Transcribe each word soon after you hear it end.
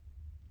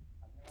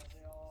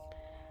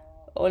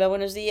Hola,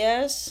 buenos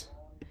días.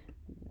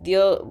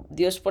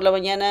 Dios por la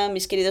mañana,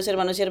 mis queridos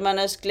hermanos y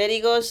hermanas,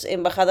 clérigos,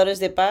 embajadores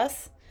de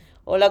paz.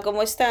 Hola,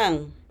 ¿cómo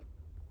están?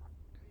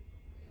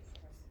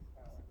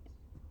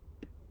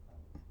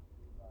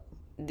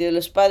 De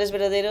los padres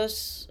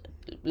verdaderos,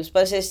 los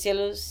padres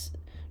celestiales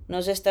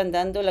nos están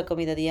dando la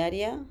comida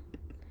diaria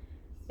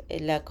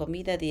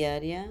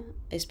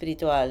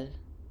espiritual.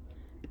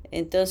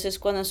 Entonces,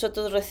 cuando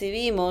nosotros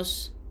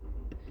recibimos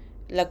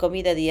la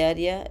comida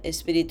diaria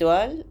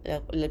espiritual,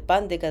 el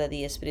pan de cada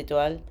día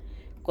espiritual,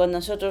 cuando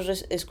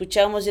nosotros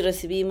escuchamos y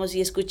recibimos y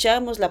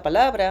escuchamos la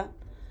palabra,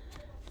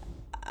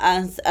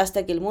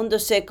 hasta que el mundo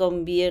se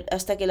convierta,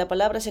 hasta que la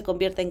palabra se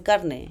convierta en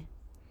carne.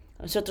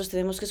 Nosotros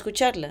tenemos que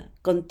escucharla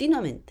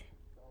continuamente.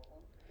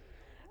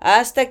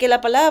 Hasta que la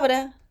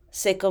palabra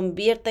se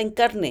convierta en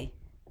carne.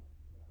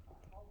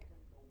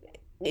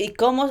 ¿Y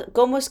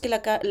cómo es que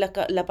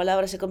la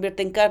palabra se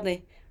convierte en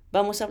carne?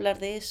 Vamos a hablar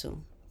de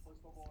eso.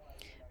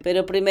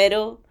 Pero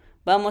primero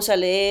vamos a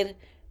leer,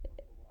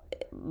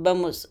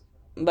 vamos,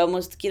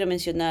 quiero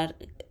mencionar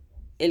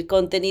el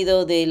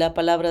contenido de la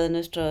palabra de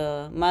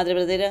nuestra Madre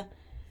verdadera,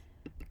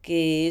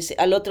 que es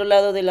al otro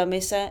lado de la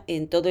mesa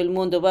en todo el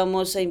mundo.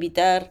 Vamos a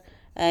invitar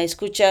a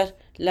escuchar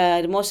la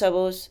hermosa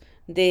voz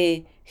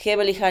de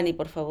Hebel y Hani,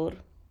 por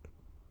favor.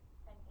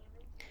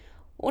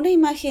 Una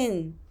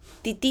imagen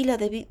titila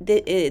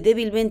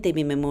débilmente en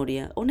mi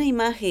memoria, una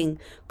imagen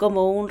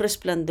como un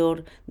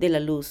resplandor de la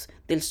luz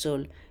del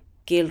sol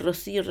que el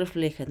rocío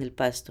refleja en el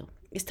pasto.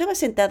 Estaba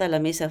sentada a la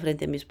mesa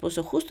frente a mi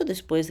esposo justo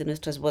después de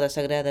nuestras bodas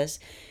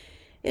sagradas.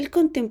 Él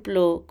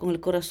contempló con el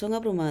corazón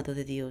abrumado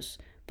de Dios.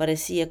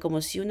 Parecía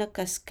como si una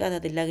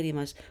cascada de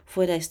lágrimas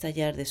fuera a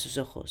estallar de sus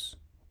ojos.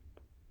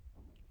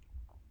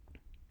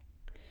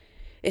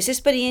 Esa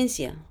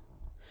experiencia,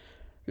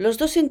 los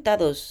dos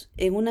sentados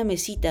en una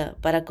mesita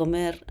para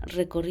comer,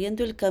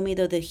 recorriendo el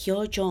camino de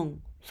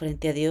Jeongseong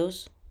frente a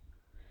Dios,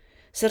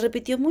 se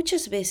repitió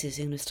muchas veces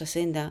en nuestra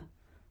senda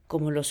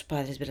como los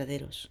padres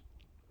verdaderos.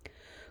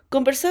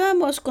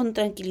 Conversábamos con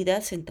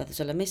tranquilidad sentados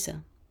a la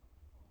mesa,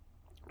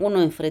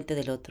 uno enfrente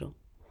del otro.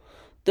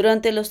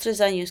 Durante los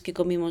 3 años que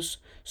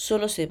comimos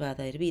solo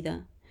cebada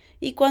hervida,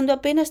 y cuando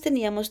apenas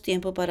teníamos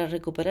tiempo para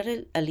recuperar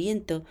el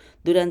aliento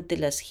durante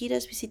las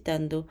giras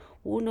visitando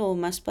uno o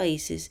más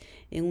países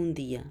en un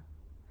día.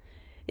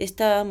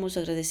 Estábamos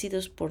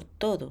agradecidos por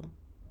todo,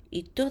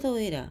 y todo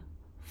era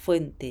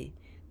fuente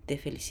de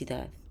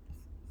felicidad.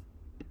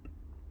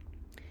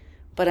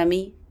 Para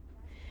mí,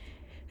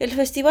 el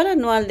festival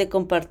anual de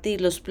compartir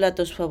los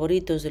platos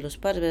favoritos de los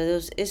padres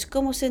verdaderos es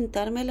como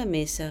sentarme a la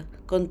mesa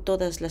con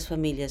todas las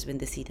familias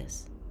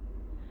bendecidas.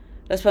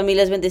 Las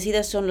familias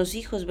bendecidas son los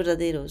hijos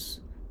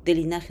verdaderos del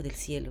linaje del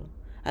cielo,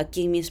 a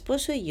quien mi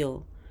esposo y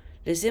yo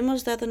les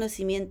hemos dado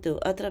nacimiento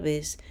a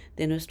través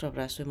de nuestro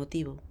abrazo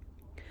emotivo.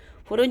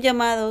 Fueron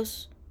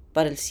llamados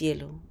para el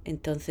cielo,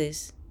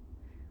 entonces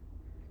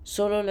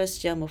solo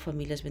las llamo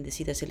familias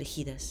bendecidas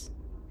elegidas.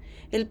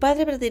 El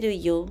Padre verdadero y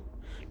yo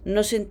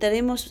nos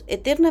sentaremos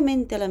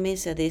eternamente a la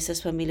mesa de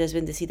esas familias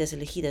bendecidas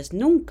elegidas.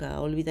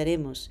 Nunca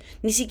olvidaremos,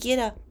 ni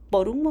siquiera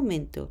por un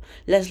momento,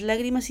 las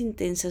lágrimas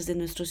intensas de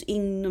nuestros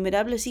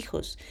innumerables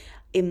hijos,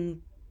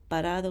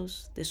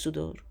 emparados de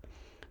sudor,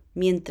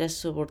 mientras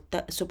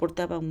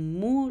soportaban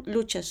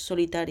luchas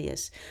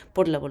solitarias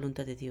por la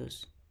voluntad de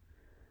Dios.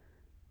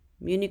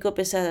 Mi único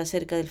pesar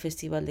acerca del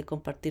festival de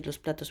compartir los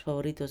platos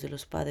favoritos de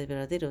los padres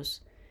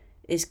verdaderos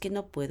es que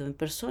no puedo en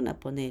persona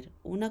poner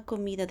una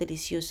comida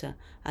deliciosa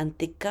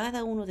ante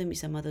cada uno de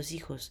mis amados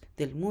hijos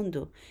del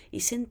mundo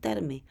y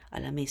sentarme a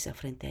la mesa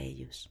frente a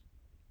ellos.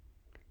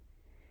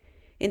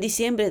 En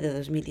diciembre de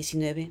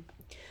 2019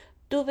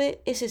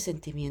 tuve ese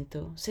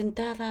sentimiento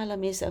sentada a la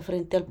mesa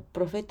frente al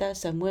profeta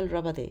Samuel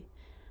Rabadé.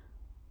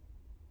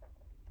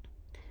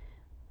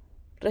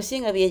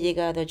 Recién había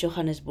llegado a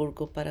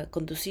Johannesburgo para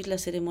conducir la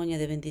ceremonia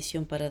de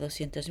bendición para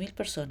 200.000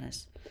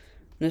 personas.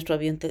 Nuestro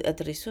avión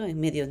aterrizó en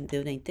medio de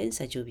una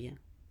intensa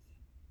lluvia.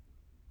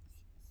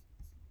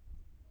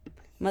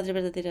 Madre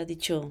verdadera ha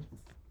dicho: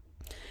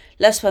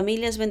 las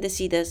familias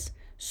bendecidas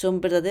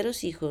son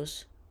verdaderos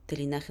hijos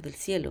del linaje del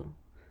cielo,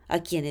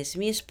 a quienes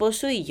mi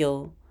esposo y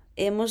yo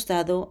hemos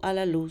dado a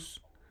la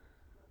luz,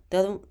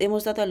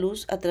 hemos dado a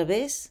luz a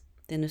través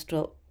de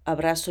nuestro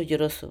abrazo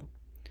lloroso.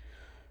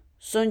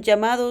 Son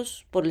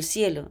llamados por el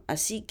cielo,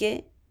 así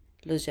que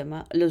los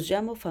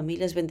llamo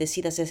familias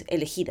bendecidas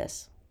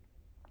elegidas.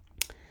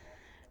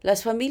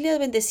 Las familias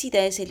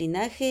bendecidas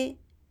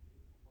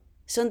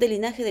son del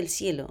linaje del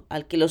cielo,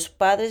 al que los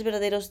padres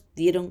verdaderos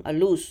dieron a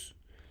luz.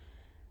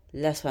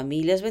 Las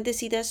familias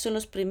bendecidas son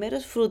los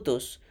primeros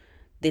frutos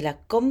de la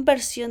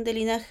conversión del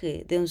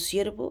linaje de un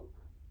siervo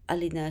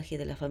al linaje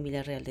de la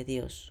familia real de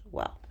Dios.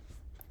 ¡Wow!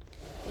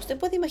 ¿Usted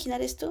puede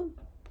imaginar esto?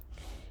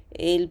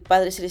 El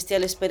Padre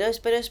Celestial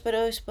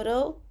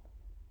esperó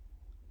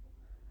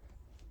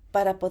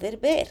para poder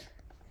ver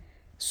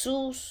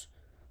su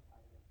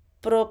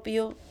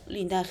propio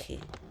linaje.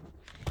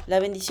 La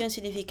bendición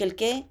significa el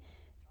qué,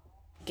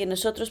 que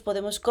nosotros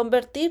podemos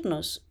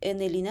convertirnos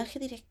en el linaje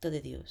directo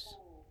de Dios.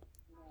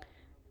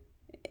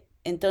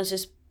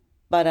 Entonces,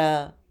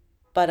 para,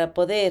 para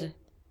poder,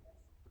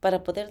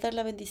 para poder dar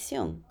la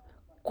bendición.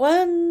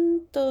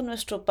 ¿Cuánto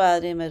nuestro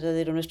Padre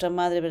verdadero, nuestra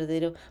Madre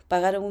verdadero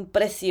pagaron un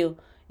precio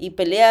y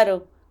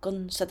pelearon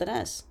con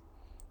Satanás?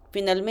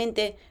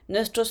 Finalmente,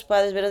 nuestros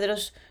padres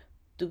verdaderos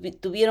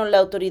tuvieron la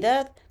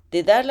autoridad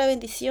de dar la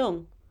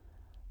bendición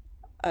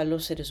a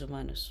los seres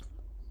humanos.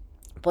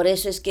 Por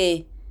eso es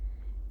que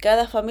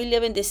cada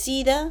familia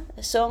bendecida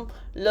son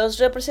los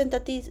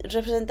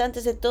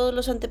representantes de todos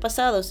los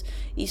antepasados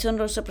y son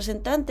los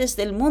representantes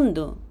del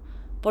mundo.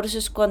 Por eso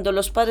es cuando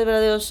los padres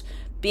verdaderos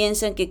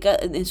piensan que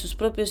en sus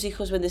propios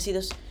hijos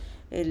bendecidos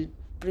el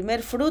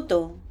primer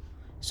fruto,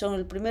 son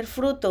el primer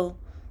fruto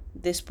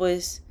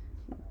después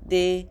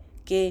de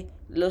que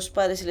los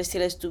padres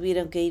celestiales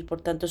tuvieran que ir por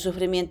tanto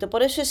sufrimiento.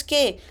 Por eso es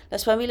que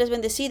las familias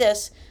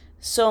bendecidas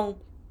son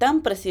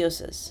tan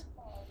preciosas.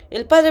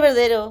 El Padre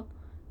verdadero,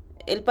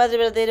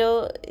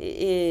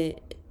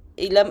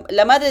 y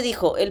la madre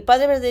dijo, el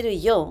Padre verdadero y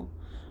yo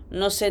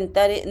nos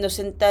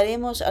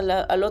sentaremos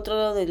al otro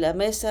lado de la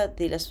mesa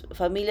de las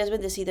familias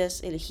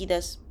bendecidas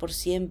elegidas por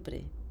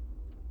siempre.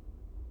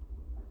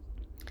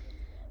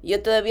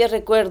 Yo todavía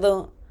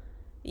recuerdo,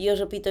 y yo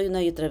repito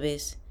una y otra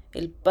vez,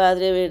 el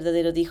Padre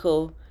verdadero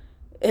dijo,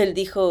 él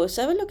dijo,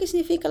 ¿sabe lo que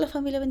significa la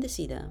familia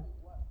bendecida?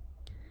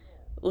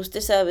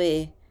 Usted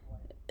sabe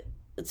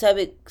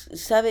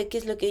qué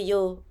es lo que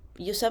yo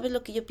sabe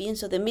lo que yo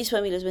pienso de mis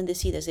familias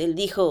bendecidas. Él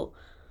dijo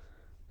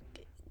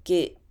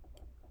que,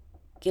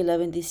 la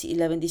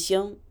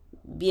bendición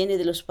viene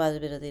de los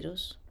padres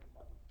verdaderos.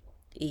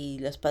 Y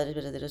los padres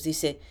verdaderos,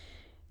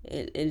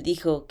 él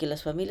dijo que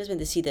las familias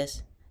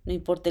bendecidas, no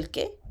importa el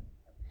qué,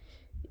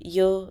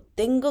 yo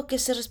tengo que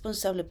ser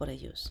responsable por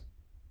ellos,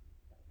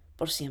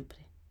 por siempre.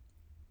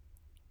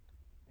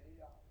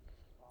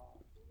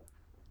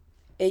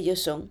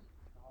 Ellos son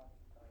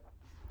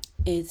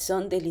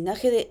del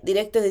linaje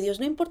directo de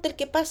Dios, no importa el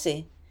que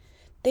pase,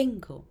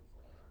 tengo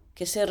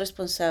que ser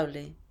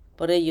responsable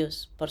por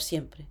ellos por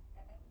siempre.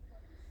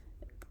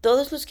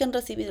 Todos los que han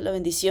recibido la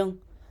bendición,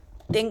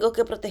 tengo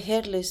que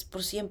protegerles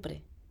por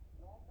siempre.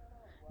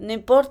 No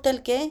importa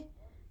el qué,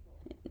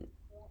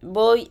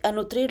 voy a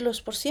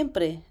nutrirlos por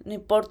siempre. No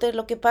importa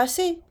lo que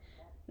pase,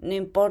 no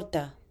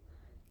importa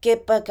qué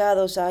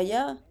pecados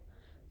haya,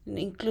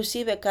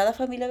 inclusive cada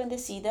familia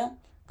bendecida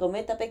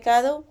cometa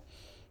pecado,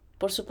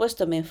 por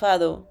supuesto me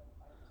enfado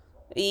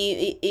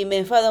y me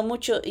enfado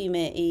mucho y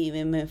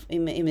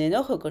me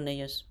enojo con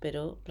ellos,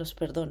 pero los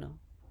perdono.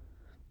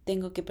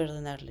 Tengo que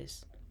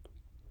perdonarles.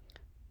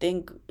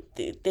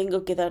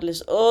 Tengo que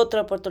darles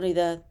otra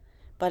oportunidad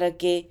para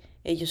que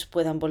ellos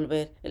puedan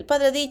volver. El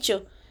Padre ha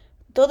dicho,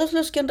 todos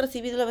los que han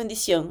recibido la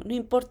bendición, no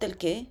importa el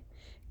qué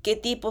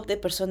tipo de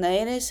persona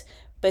eres,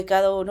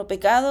 pecado o no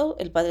pecado,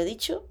 el Padre ha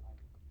dicho,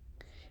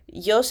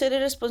 yo seré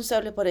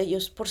responsable por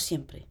ellos por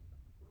siempre.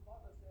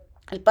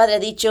 El Padre ha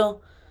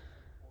dicho,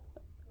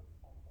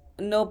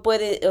 no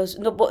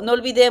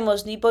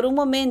olvidemos ni por un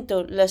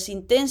momento las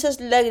intensas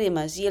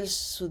lágrimas y el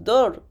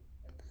sudor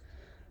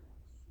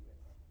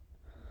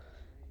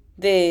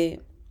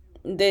de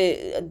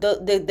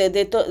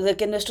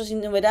que nuestros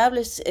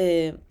innumerables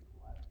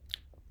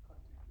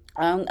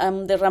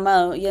han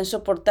derramado y han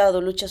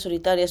soportado luchas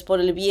solitarias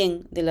por el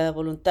bien de la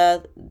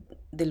voluntad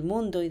del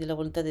mundo y de la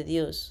voluntad de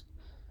Dios.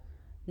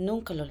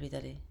 Nunca lo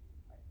olvidaré.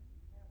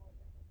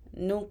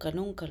 Nunca,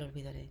 nunca lo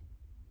olvidaré.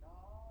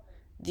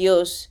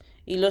 Dios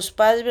y los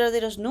padres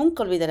verdaderos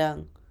nunca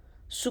olvidarán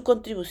su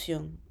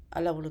contribución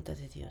a la voluntad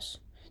de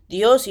Dios.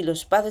 Dios y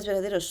los padres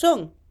verdaderos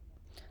son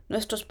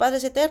nuestros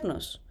padres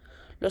eternos.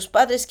 Los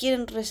padres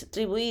quieren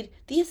retribuir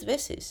 10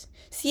 veces,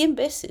 100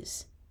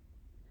 veces,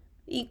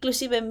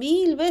 inclusive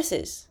 1000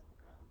 veces,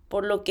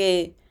 por lo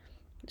que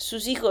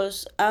sus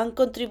hijos han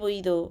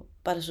contribuido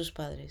para sus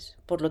padres.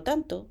 Por lo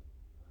tanto,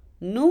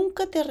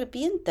 nunca te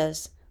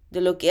arrepientas de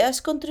lo que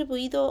has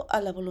contribuido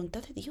a la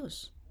voluntad de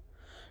Dios.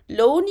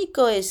 Lo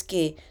único es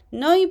que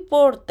no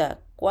importa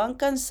cuán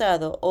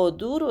cansado o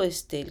duro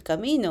esté el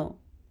camino,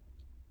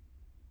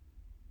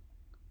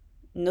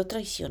 no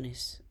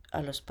traiciones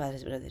a los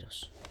padres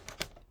verdaderos.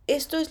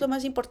 Esto es lo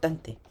más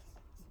importante.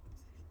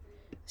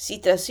 Si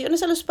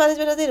traicionas a los padres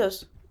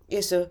verdaderos,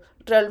 eso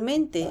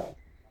realmente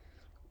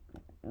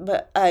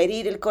va a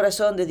herir el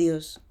corazón de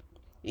Dios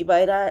y va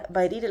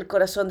a herir el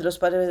corazón de los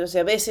padres verdaderos. Y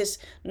a veces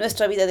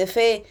nuestra vida de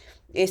fe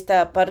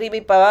está para arriba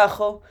y para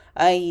abajo,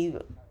 hay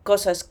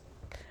cosas,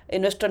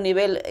 en nuestro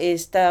nivel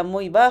está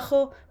muy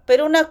bajo,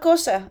 pero una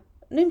cosa,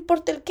 no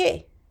importa el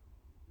qué,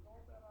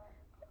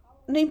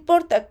 no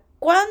importa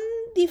cuán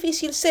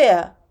difícil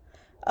sea,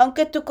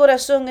 aunque tu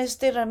corazón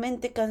esté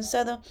realmente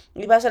cansado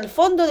y vas al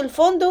fondo del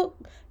fondo,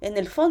 en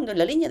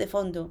la línea de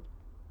fondo,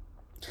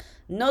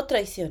 no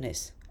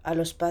traiciones a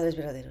los padres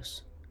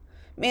verdaderos.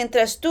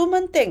 Mientras tú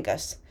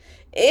mantengas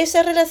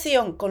esa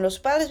relación con los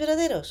padres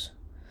verdaderos,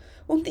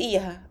 un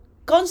día,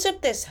 con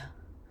certeza,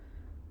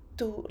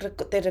 tú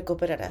te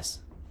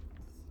recuperarás.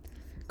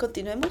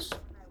 Continuemos.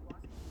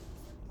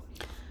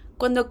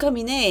 Cuando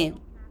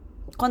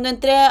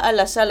entré a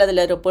la sala del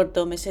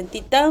aeropuerto, me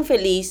sentí tan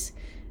feliz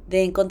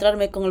de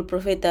encontrarme con el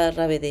profeta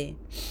Rabedé.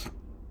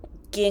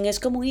 quien es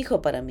como un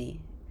hijo para mí.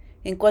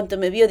 En cuanto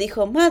me vio,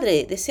 dijo: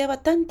 Madre,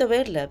 deseaba tanto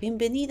verla.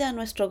 Bienvenida a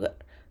nuestro hogar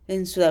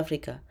en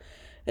Sudáfrica.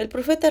 El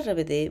profeta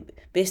Rebede,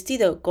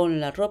 vestido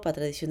con la ropa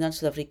tradicional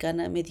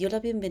sudafricana, me dio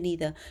la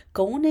bienvenida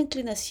con una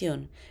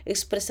inclinación,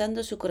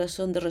 expresando su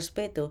corazón de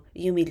respeto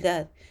y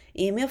humildad,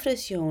 y me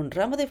ofreció un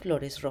ramo de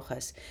flores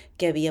rojas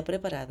que había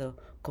preparado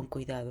con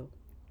cuidado.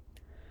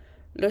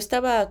 Lo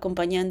estaba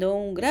acompañando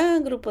un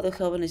gran grupo de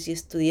jóvenes y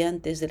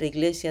estudiantes de la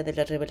Iglesia de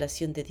la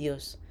Revelación de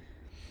Dios,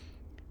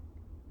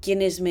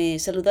 quienes me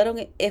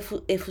saludaron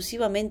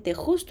efusivamente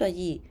justo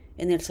allí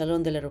en el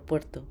salón del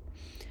aeropuerto.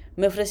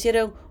 Me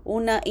ofrecieron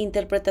una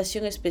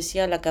interpretación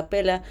especial a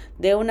capela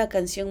de una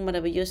canción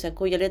maravillosa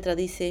cuya letra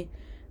dice: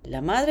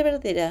 La Madre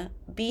Verdadera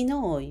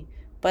vino hoy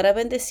para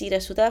bendecir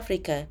a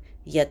Sudáfrica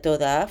y a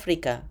toda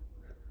África.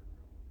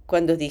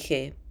 Cuando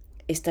dije: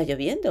 está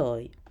lloviendo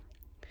hoy,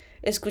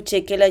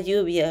 escuché que la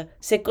lluvia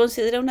se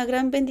considera una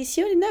gran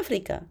bendición en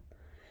África.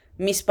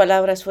 Mis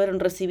palabras fueron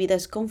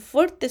recibidas con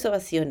fuertes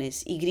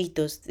ovaciones y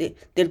gritos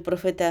del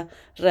profeta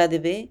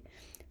Radebe,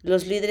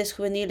 los líderes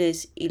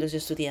juveniles y los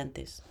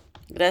estudiantes.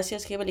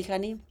 Gracias,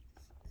 Gebelihani.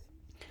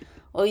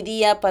 Hoy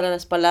día, para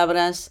las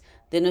palabras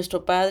de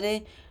nuestro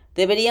Padre,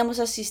 deberíamos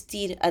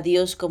asistir a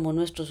Dios como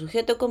nuestro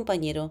sujeto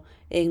compañero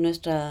en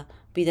nuestra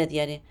vida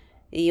diaria.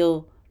 Y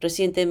yo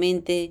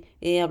recientemente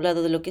he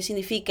hablado de lo que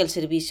significa el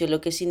servicio, lo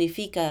que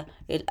significa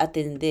el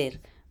atender.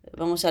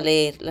 Vamos a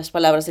leer las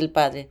palabras del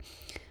Padre.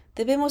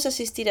 Debemos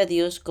asistir a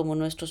Dios como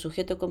nuestro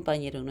sujeto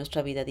compañero en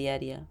nuestra vida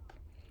diaria.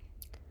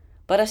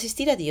 Para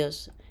asistir a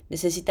Dios,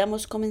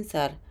 necesitamos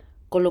comenzar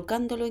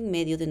colocándolo en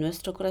medio de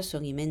nuestro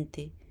corazón y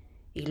mente,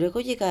 y luego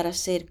llegar a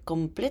ser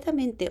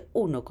completamente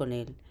uno con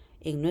Él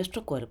en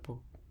nuestro cuerpo.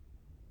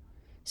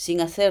 Sin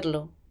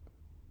hacerlo,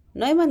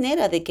 no hay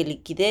manera de que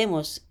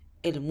liquidemos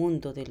el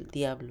mundo del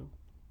diablo.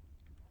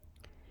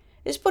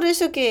 Es por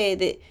eso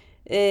que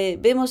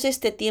vemos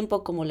este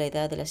tiempo como la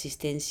edad de la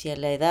asistencia,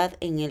 la edad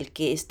en la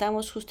que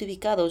estamos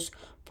justificados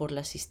por la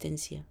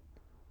asistencia.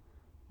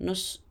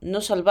 Nos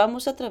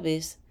salvamos a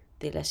través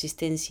de la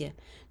asistencia.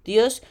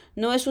 Dios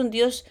no es un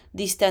Dios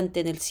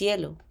distante en el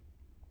cielo.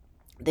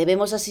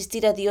 Debemos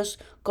asistir a Dios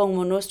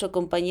como nuestro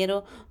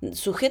compañero,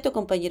 sujeto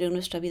compañero en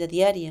nuestra vida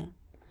diaria.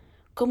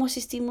 ¿Cómo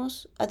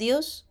asistimos a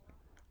Dios?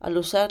 Al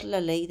usar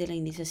la ley de la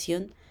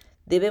iniciación,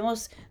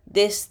 debemos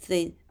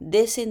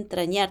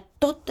desentrañar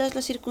todas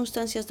las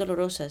circunstancias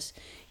dolorosas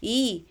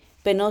y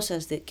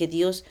penosas que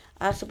Dios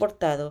ha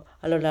soportado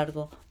a lo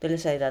largo de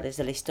las edades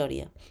de la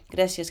historia.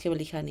 Gracias,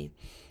 Gebelihani.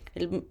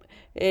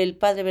 El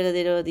Padre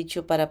verdadero ha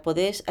dicho: para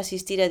poder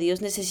asistir a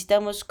Dios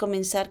necesitamos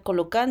comenzar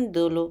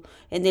colocándolo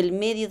en el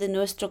medio de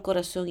nuestro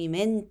corazón y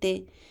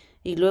mente,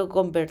 y luego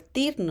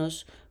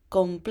convertirnos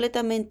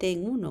completamente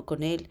en uno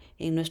con Él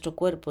en nuestro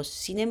cuerpo.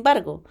 Sin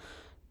embargo,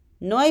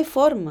 no hay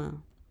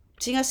forma.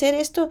 Sin hacer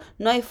esto,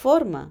 no hay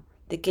forma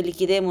de que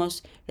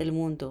liquidemos el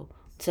mundo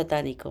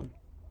satánico.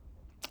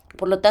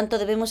 Por lo tanto,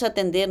 debemos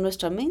atender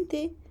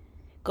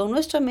con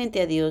nuestra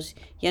mente a Dios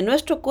y a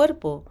nuestro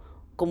cuerpo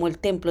como el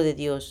templo de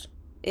Dios.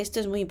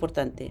 Esto es muy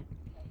importante.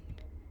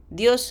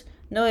 Dios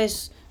no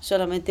es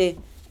solamente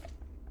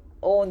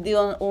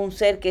un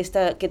ser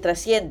que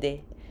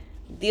trasciende.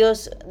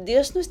 Dios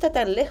no está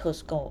tan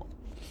lejos como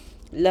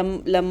la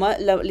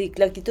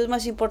actitud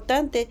más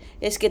importante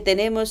es que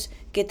tenemos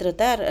que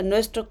tratar a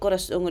nuestro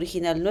corazón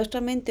original,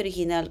 nuestra mente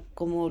original,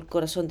 como el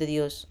corazón de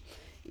Dios,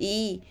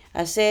 y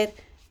hacer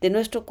de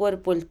nuestro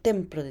cuerpo el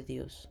templo de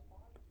Dios.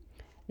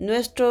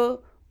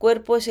 Nuestro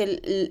cuerpo es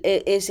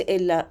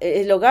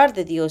el hogar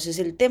de Dios, es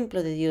el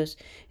templo de Dios,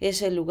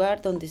 es el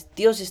lugar donde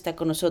Dios está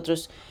con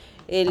nosotros.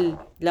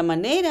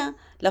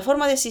 La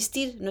forma de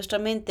asistir nuestra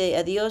mente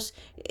a Dios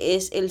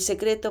es el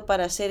secreto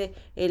para hacer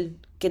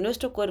que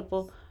nuestro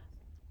cuerpo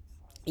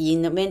y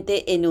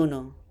mente en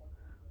uno.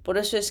 Por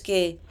eso es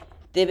que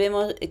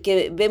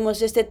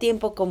vemos este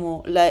tiempo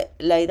como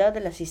la edad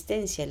de la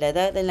asistencia, la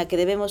edad en la que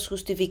debemos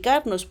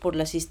justificarnos por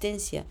la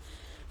asistencia.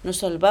 Nos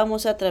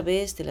salvamos a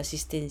través de la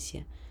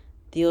asistencia.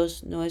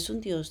 Dios no es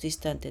un Dios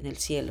distante en el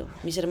cielo.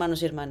 Mis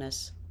hermanos y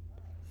hermanas,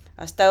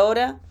 hasta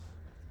ahora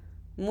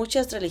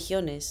muchas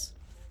religiones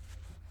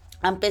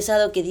han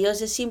pensado que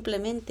Dios es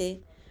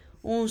simplemente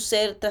un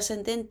ser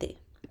trascendente,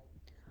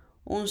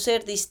 un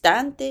ser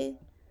distante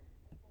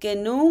que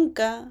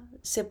nunca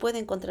se puede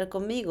encontrar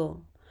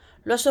conmigo.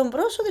 Lo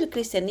asombroso del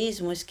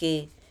cristianismo es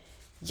que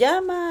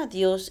llama a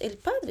Dios el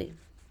Padre.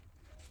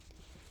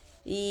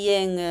 Y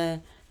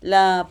en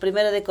la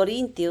primera de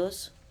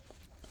Corintios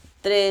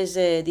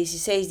 3,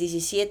 16,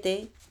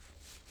 17,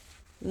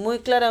 muy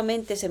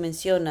claramente se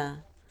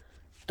menciona: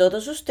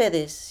 todos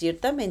ustedes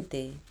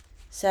ciertamente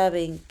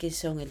saben que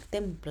son el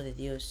templo de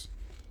Dios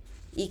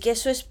y que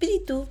su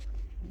espíritu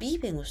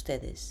vive en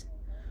ustedes.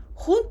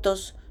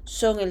 Juntos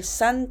son el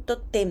santo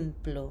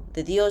templo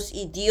de Dios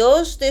y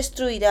Dios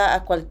destruirá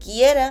a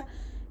cualquiera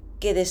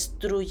que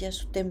destruya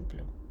su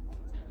templo.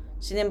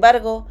 Sin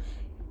embargo,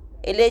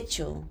 el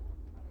hecho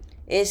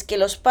es que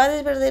los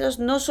padres verdaderos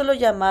no solo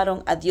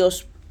llamaron a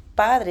Dios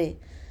Padre,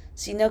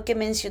 sino que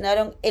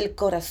mencionaron el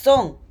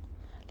corazón,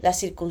 las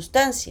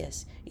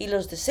circunstancias y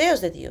los deseos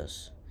de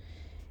Dios.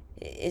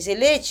 Es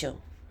el hecho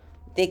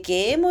de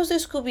que hemos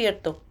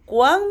descubierto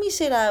cuán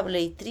miserable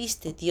y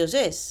triste Dios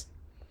es.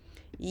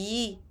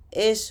 Y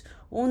es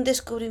un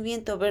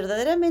descubrimiento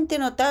verdaderamente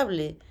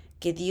notable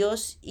que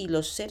Dios y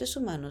los seres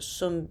humanos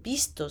son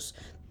vistos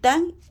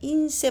tan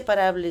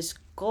inseparables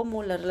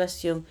como la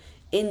relación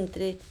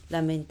entre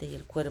la mente y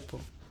el cuerpo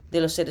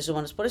de los seres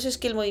humanos. Por eso es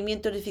que el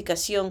movimiento de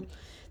unificación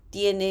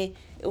tiene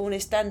un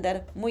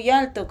estándar muy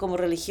alto como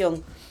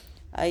religión.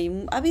 Ha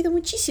habido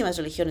muchísimas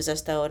religiones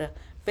hasta ahora,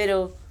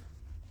 pero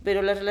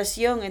la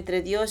relación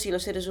entre Dios y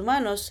los seres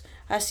humanos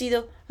ha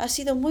sido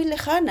muy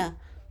lejana.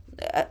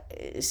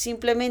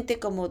 Simplemente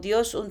como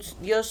Dios,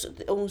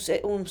 un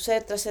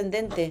ser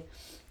trascendente,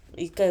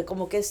 y que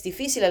como que es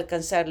difícil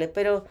alcanzarle,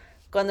 pero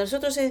cuando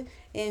nosotros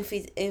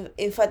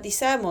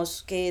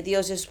enfatizamos que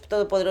Dios es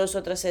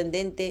todopoderoso,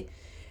 trascendente,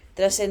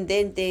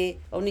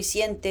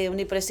 omnisciente,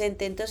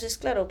 omnipresente, entonces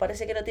claro,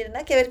 parece que no tiene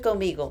nada que ver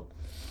conmigo.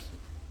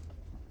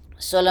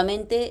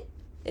 Solamente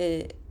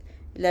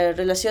la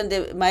relación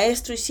de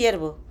maestro y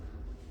siervo.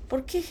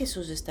 ¿Por qué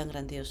Jesús es tan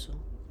grandioso?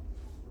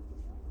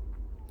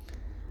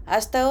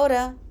 Hasta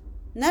ahora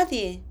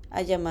nadie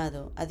ha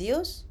llamado a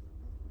Dios.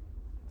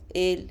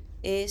 Él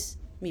es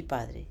mi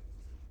Padre.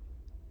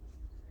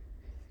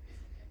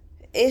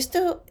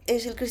 Esto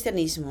es el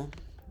cristianismo.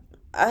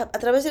 A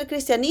través del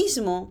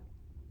cristianismo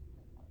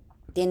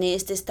tiene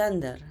este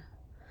estándar,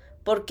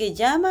 porque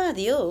llama a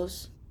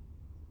Dios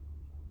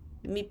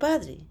mi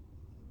Padre.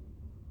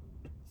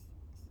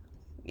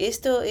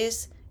 Esto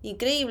es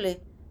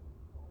increíble.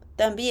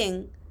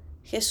 También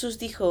Jesús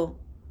dijo,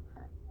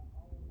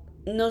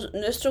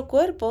 nuestro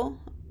cuerpo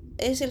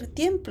es el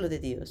templo de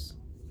Dios.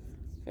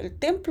 El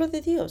templo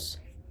de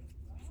Dios.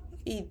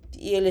 Y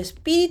el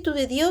Espíritu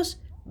de Dios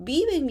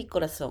vive en mi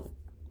corazón.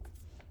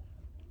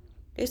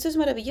 Esto es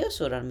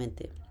maravilloso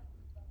realmente.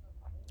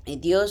 Y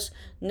Dios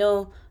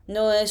no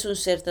es un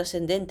ser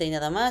trascendente y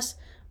nada más.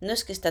 No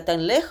es que está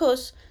tan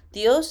lejos.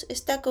 Dios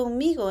está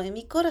conmigo en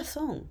mi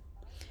corazón.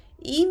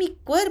 Y mi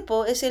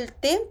cuerpo es el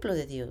templo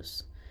de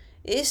Dios.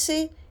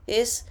 Ese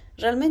es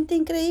realmente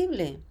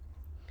increíble.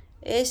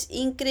 Es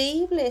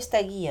increíble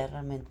esta guía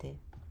realmente.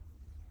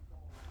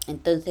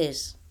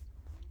 Entonces,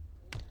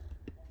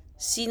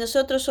 si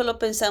nosotros solo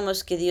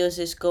pensamos que Dios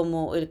es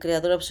como el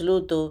creador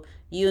absoluto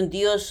y un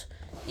Dios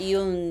y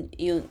un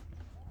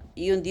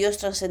Dios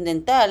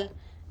trascendental,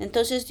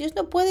 entonces Dios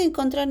no puede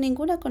encontrar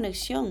ninguna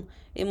conexión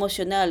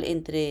emocional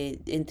entre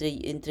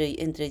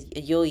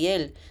yo y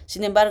Él.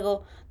 Sin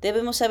embargo,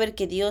 debemos saber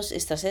que Dios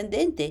es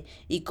trascendente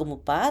y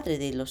como Padre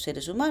de los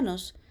seres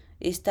humanos,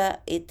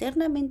 está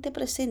eternamente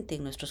presente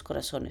en nuestros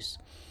corazones.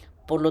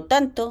 Por lo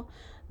tanto,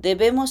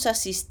 debemos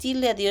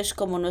asistirle a Dios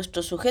como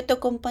nuestro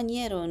sujeto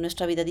compañero en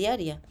nuestra vida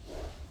diaria.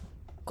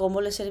 ¿Cómo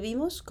le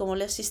servimos? ¿Cómo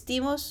le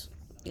asistimos?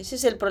 Ese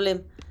es el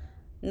problema.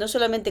 No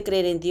solamente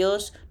creer en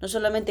Dios, no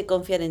solamente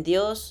confiar en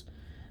Dios.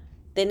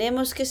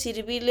 Tenemos que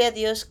servirle a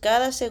Dios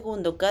cada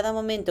segundo, cada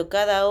momento,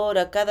 cada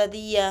hora, cada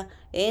día,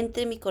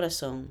 entre mi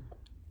corazón.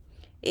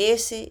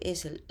 Ese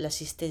es la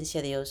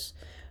asistencia a Dios.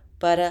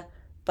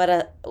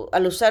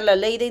 Al usar la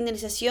ley de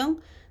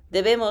indemnización,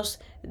 debemos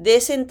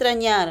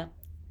desentrañar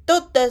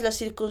todas las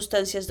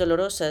circunstancias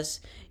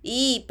dolorosas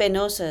y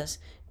penosas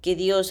que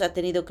Dios ha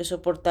tenido que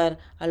soportar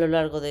a lo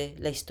largo de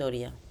la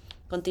historia.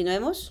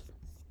 Continuemos.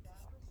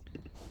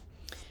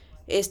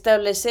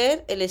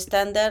 Establecer el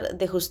estándar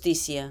de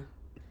justicia.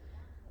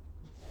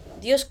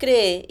 Dios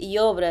cree y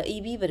obra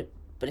y vive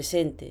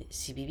presente.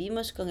 Si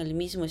vivimos con el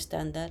mismo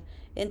estándar,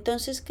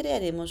 entonces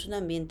crearemos un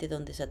ambiente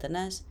donde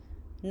Satanás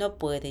no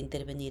puede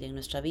intervenir en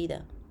nuestra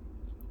vida.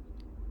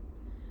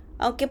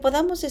 Aunque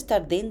podamos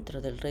estar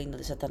dentro del reino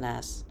de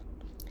Satanás,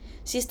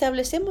 si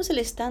establecemos el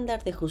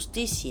estándar de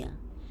justicia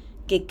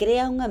que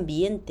crea un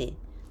ambiente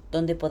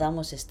donde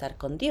podamos estar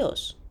con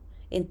Dios,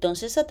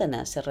 entonces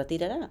Satanás se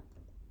retirará.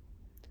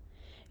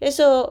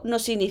 Eso no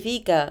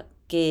significa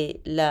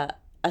que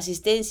la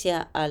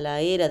asistencia a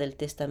la era del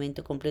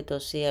Testamento completo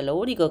sea lo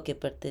único que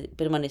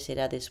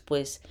permanecerá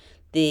después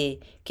de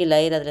que la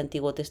era del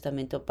Antiguo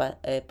Testamento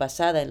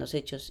pasada en los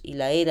hechos y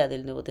la era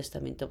del Nuevo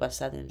Testamento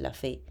basada en la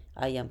fe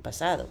hayan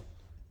pasado.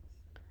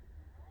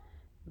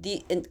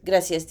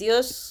 Gracias,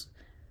 Dios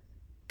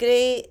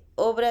cree,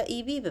 obra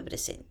y vive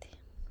presente.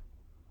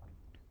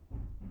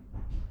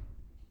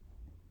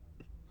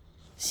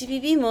 Si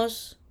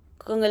vivimos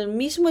con el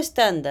mismo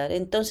estándar,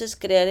 entonces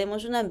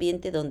crearemos un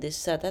ambiente donde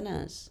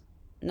Satanás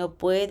no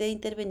puede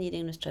intervenir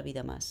en nuestra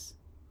vida más.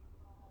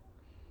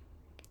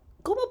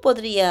 ¿Cómo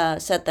podría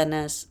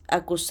Satanás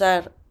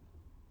acusar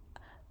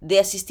de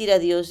asistir a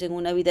Dios en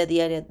una vida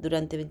diaria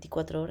durante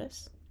 24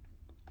 horas?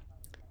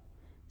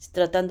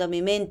 Tratando a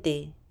mi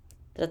mente,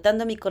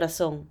 tratando a mi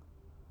corazón,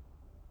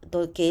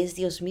 que es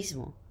Dios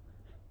mismo.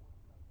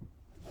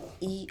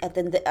 Y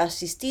atender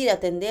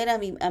a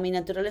mi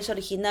naturaleza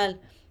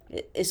original,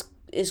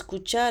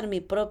 escuchar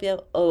mi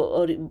propia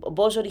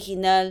voz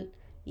original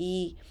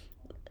y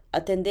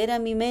atender a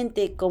mi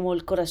mente como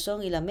el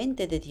corazón y la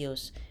mente de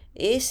Dios.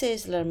 Esa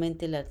es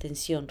realmente la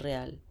atención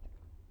real.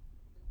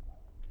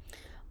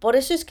 Por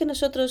eso es que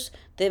nosotros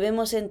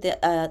debemos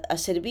a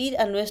servir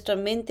a nuestra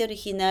mente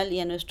original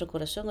y a nuestro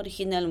corazón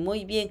original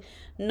muy bien.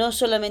 No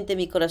solamente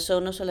mi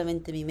corazón, no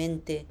solamente mi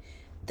mente.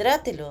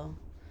 Trátelo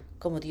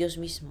como Dios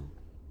mismo.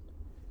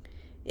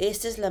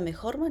 Esta es la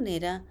mejor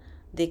manera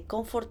de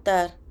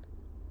confortar,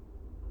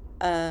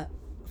 a,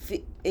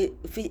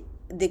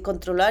 de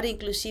controlar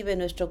inclusive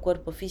nuestro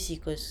cuerpo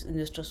físico,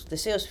 nuestros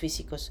deseos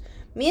físicos.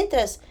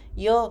 Mientras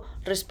yo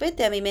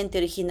respete a mi mente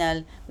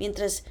original,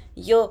 mientras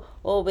yo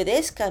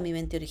obedezca a mi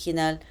mente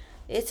original,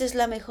 esta es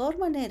la mejor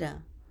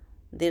manera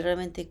de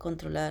realmente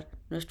controlar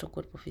nuestro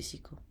cuerpo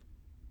físico.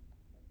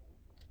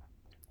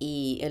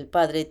 Y el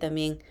Padre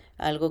también,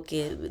 algo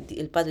que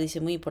el Padre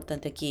dice muy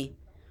importante aquí.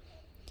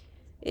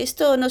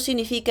 Esto no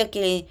significa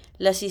que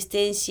la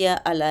asistencia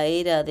a la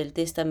era del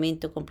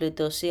Testamento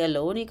completo sea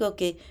lo único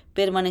que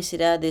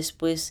permanecerá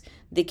después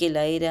de que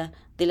la era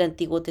del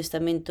Antiguo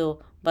Testamento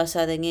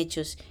basada en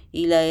hechos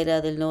y la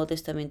era del Nuevo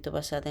Testamento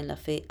basada en la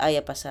fe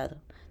haya pasado.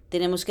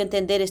 Tenemos que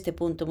entender este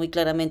punto muy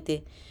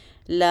claramente.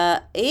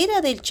 La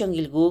era del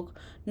Cheongilguk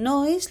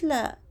no es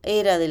la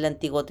era del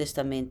Antiguo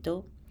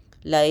Testamento,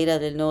 la era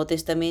del Nuevo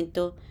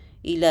Testamento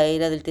y la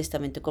era del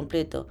Testamento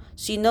completo,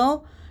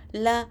 sino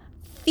la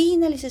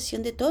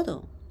finalización de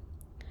todo.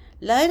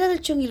 La era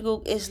del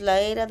Cheongilguk es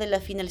la era de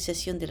la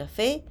finalización de la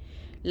fe,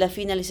 la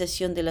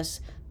finalización de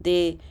las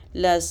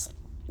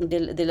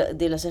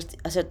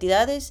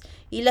asertidades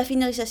y la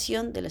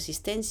finalización de la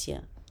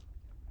asistencia.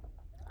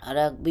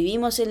 Ahora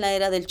vivimos en la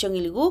era del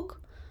Cheongilguk,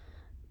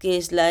 que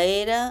es la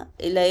era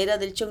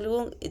del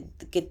Cheongilguk,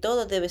 que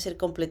todo debe ser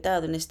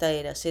completado en esta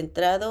era,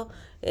 centrado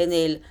en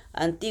el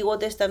Antiguo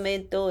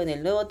Testamento, en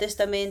el Nuevo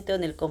Testamento,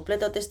 en el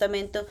completo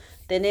Testamento.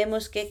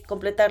 Tenemos que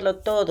completarlo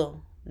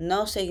todo,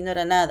 no se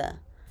ignora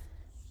nada.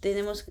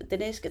 Tenemos que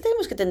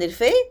tener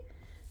fe,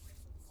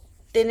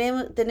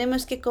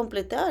 tenemos que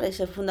completar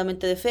ese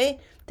fundamento de fe,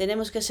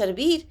 tenemos que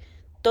servir,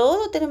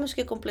 todo tenemos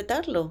que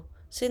completarlo,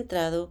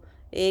 centrado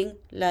en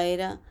la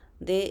era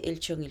del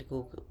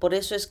Cheongilguk. Por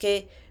eso es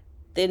que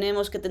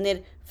tenemos que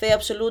tener fe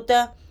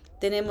absoluta,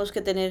 tenemos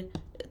que tener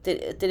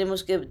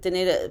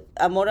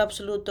amor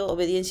absoluto,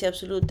 obediencia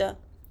absoluta.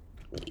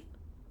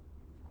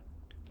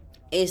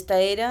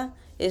 Esta era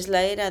es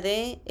la era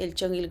de el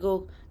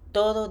Cheongilguk.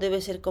 Todo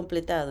debe ser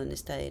completado en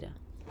esta era.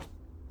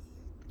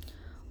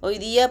 Hoy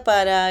día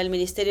para el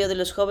Ministerio de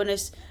los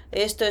Jóvenes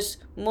esto es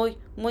muy,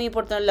 muy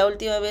importante. La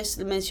última vez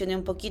mencioné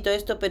un poquito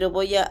esto, pero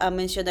voy a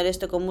mencionar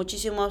esto con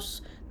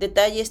muchísimos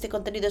detalles. Este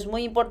contenido es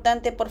muy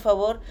importante. Por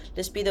favor,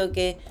 les pido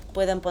que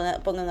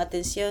pongan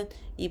atención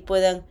y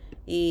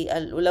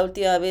la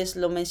última vez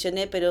lo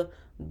mencioné, pero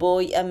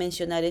voy a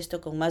mencionar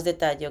esto con más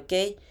detalle, ¿ok?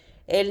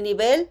 El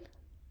nivel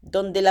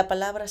donde la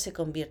palabra se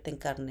convierte en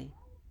carne.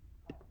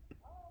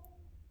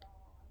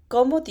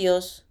 ¿Cómo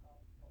Dios,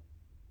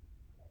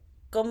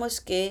 cómo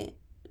es que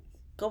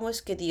 ¿Cómo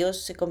es que Dios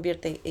se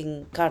convierte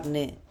en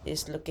carne?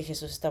 Es lo que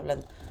Jesús está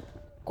hablando.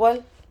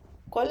 ¿Cuál,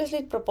 cuál es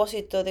el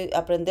propósito de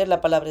aprender la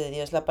palabra de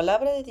Dios? La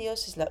palabra de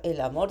Dios es el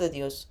amor de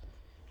Dios.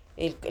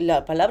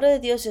 La palabra de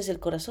Dios es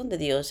el corazón de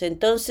Dios.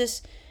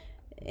 Entonces,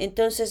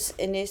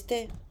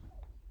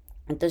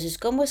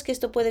 ¿cómo es que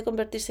esto puede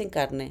convertirse en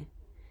carne?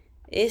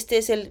 Este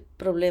es el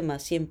problema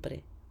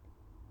siempre.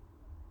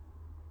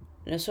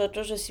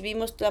 Nosotros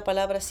recibimos la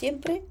palabra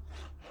siempre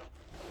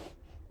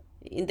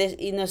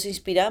y nos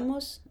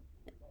inspiramos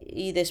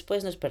y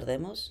después nos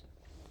perdemos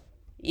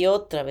y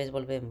otra vez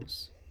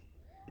volvemos.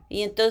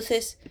 Y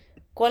entonces,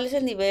 ¿cuál es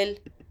el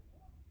nivel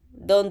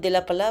donde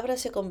la palabra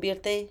se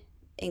convierte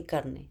en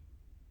carne?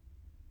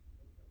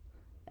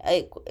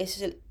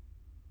 Este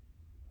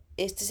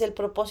es el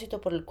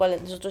propósito por el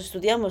cual nosotros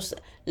estudiamos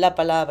la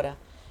palabra.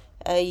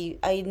 Hay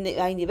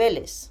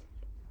niveles.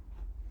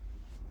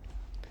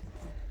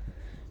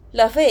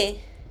 La fe,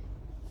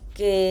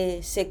 que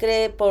se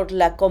cree por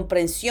la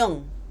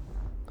comprensión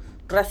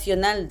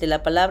racional de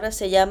la palabra,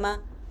 se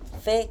llama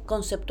fe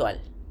conceptual.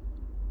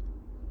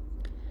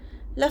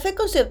 La fe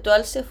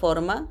conceptual se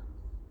forma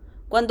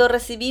cuando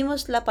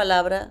recibimos la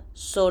palabra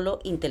solo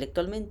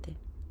intelectualmente.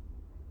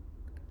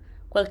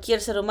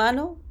 Cualquier ser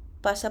humano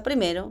pasa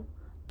primero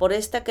por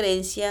esta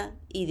creencia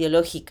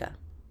ideológica.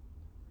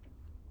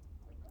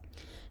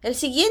 El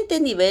siguiente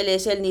nivel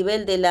es el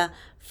nivel de la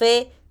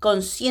fe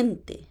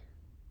consciente.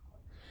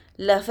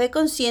 La fe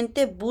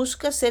consciente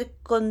busca ser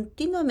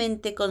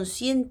continuamente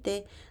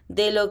consciente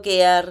de lo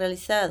que ha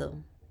realizado.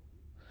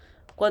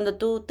 Cuando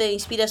tú te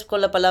inspiras con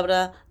la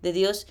palabra de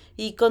Dios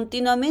y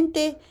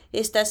continuamente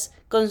estás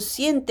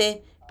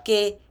consciente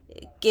que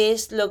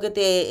es lo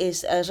que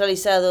has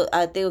realizado.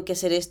 Tengo que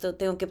hacer esto,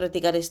 tengo que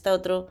practicar esto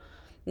otro.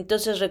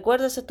 Entonces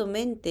recuerdas a tu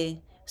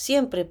mente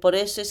siempre. Por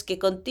eso es que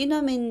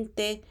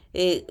continuamente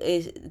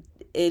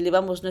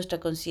elevamos nuestra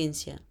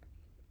conciencia.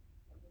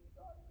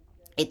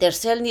 El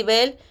tercer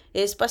nivel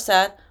es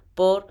pasar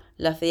por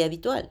la fe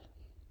habitual.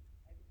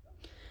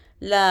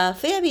 La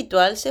fe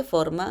habitual se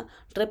forma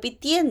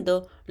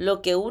repitiendo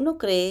lo que uno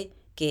cree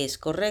que es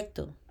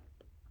correcto.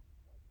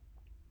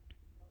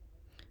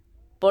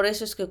 Por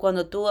eso es que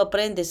cuando tú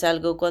aprendes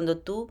algo, cuando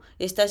tú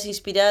estás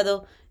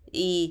inspirado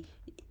y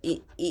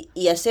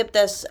y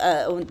aceptas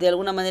de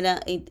alguna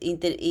manera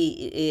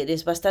y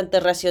eres bastante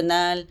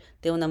racional,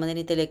 de una manera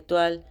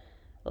intelectual,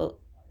 o,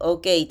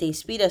 ok, te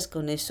inspiras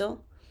con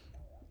eso,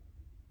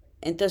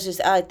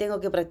 entonces, tengo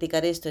que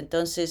practicar esto,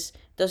 entonces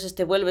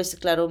te vuelves,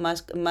 claro,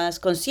 más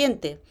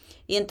consciente.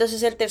 Y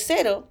entonces el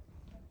tercero,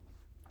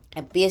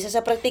 empiezas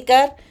a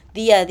practicar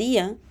día a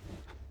día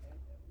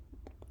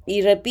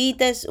y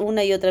repites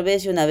una y otra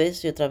vez y una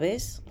vez y otra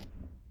vez.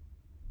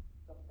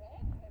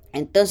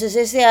 Entonces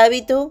ese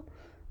hábito,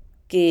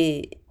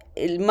 que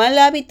el mal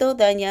hábito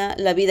daña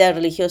la vida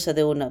religiosa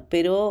de uno,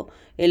 pero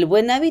el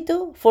buen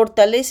hábito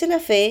fortalece la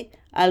fe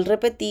al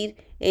repetir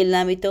el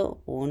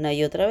hábito una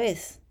y otra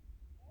vez.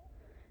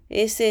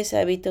 Ese es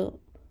hábito.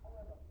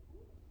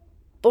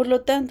 Por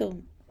lo tanto,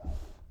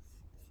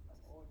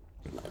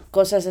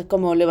 cosas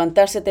como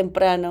levantarse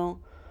temprano,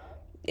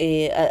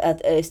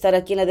 estar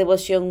aquí en la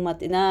devoción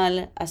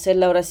matinal, hacer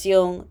la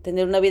oración,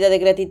 tener una vida de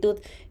gratitud.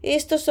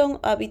 Estos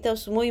son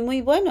hábitos muy, muy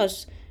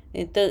buenos.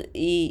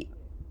 Y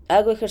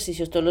hago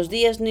ejercicios todos los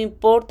días, no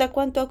importa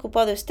cuánto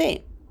ocupado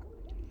esté,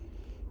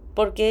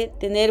 porque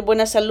tener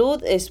buena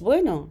salud es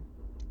bueno.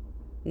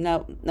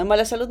 Una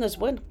mala salud no es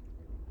bueno.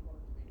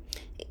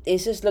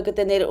 Eso es lo que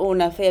tener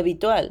una fe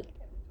habitual.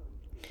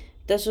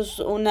 Entonces,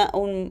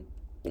 un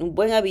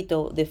buen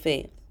hábito de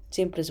fe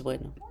siempre es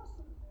bueno.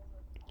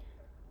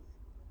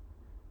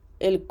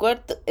 El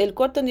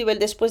cuarto nivel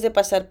después de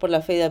pasar por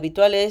la fe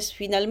habitual es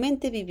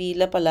finalmente vivir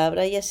la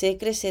palabra y hacer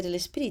crecer el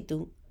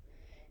espíritu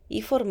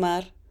y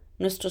formar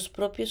nuestros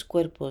propios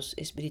cuerpos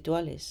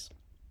espirituales.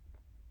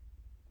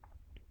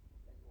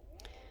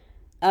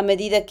 A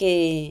medida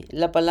que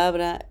la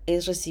palabra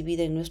es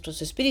recibida en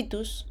nuestros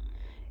espíritus,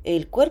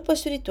 el cuerpo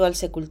espiritual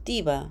se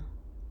cultiva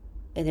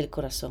en el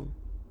corazón.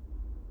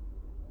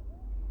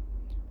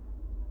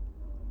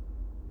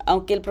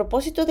 Aunque el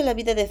propósito de la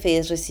vida de fe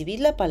es recibir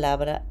la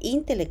palabra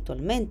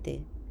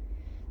intelectualmente,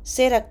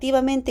 ser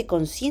activamente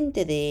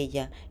consciente de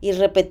ella y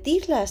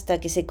repetirla hasta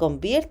que se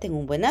convierte en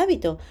un buen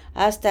hábito,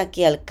 hasta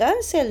que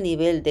alcance el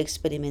nivel de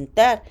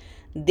experimentar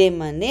de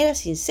manera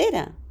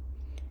sincera,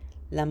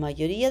 la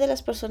mayoría de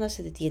las personas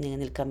se detienen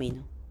en el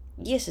camino.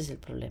 Y ese es el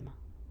problema.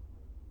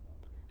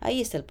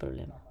 Ahí está el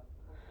problema.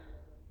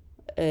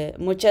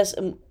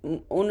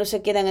 Unos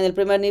se quedan en el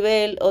primer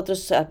nivel,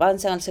 otros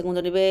avanzan al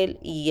segundo nivel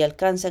y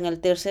alcanzan el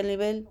tercer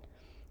nivel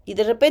y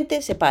de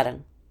repente se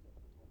paran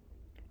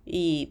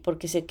y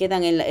porque se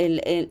quedan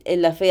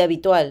en la fe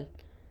habitual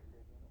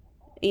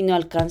y no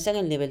alcanzan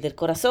el nivel del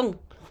corazón.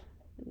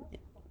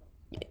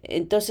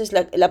 Entonces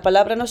la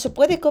palabra no se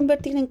puede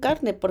convertir en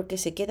carne porque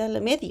se queda en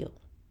el medio.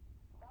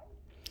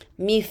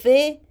 Mi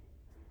fe,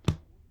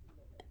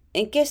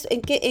 ¿en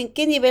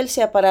qué nivel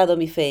se ha parado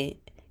mi fe?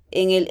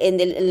 ¿En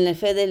el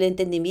fe del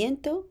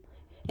entendimiento?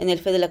 ¿En el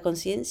fe de la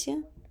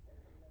conciencia?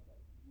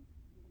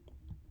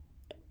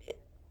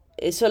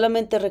 Es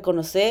solamente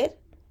reconocer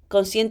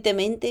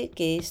conscientemente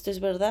que esto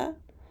es verdad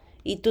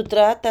y tú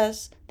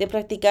tratas de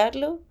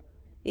practicarlo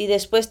y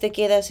después te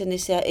quedas en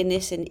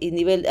ese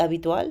nivel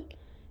habitual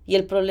y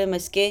el problema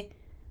es que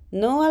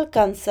no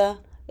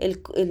alcanza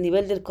el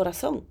nivel del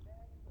corazón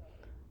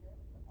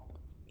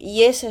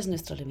y esa es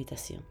nuestra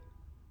limitación.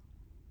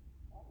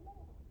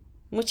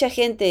 Mucha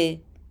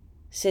gente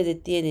se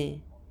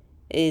detiene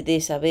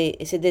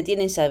se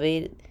detiene en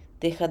saber,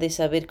 deja de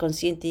saber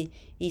consciente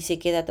y se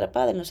queda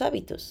atrapada en los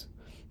hábitos.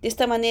 De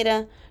esta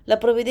manera, la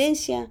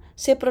providencia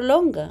se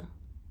prolonga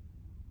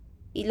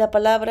y la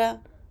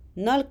palabra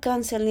no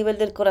alcanza el nivel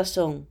del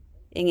corazón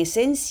en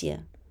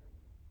esencia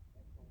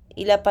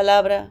y la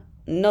palabra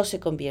no se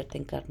convierte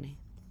en carne.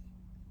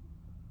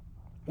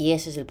 Y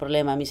ese es el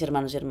problema, mis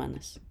hermanos y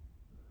hermanas.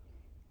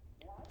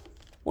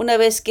 Una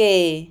vez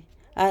que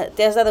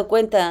te has dado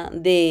cuenta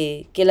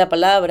de que la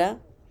palabra,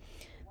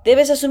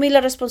 debes asumir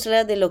la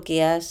responsabilidad de lo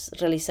que has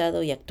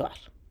realizado y actuar.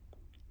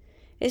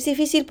 Es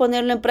difícil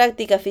ponerlo en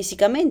práctica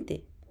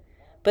físicamente,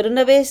 pero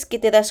una vez que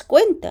te das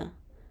cuenta,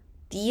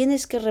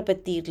 tienes que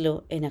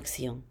repetirlo en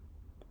acción.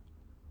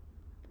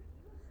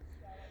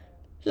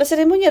 La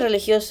ceremonia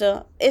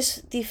religiosa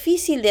es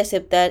difícil de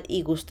aceptar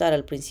y gustar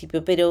al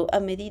principio, pero a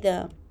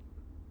medida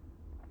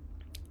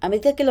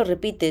que lo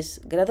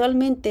repites,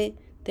 gradualmente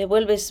te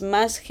vuelves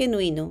más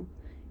genuino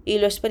y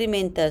lo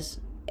experimentas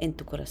en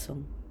tu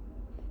corazón.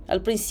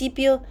 Al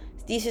principio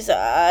dices,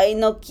 ay,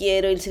 no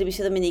quiero el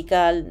servicio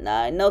dominical,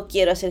 ay, no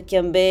quiero hacer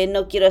quiambé,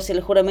 no quiero hacer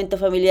el juramento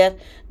familiar,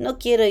 no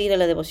quiero ir a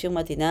la devoción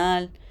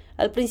matinal.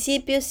 Al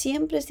principio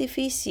siempre es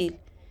difícil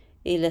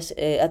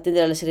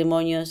atender a las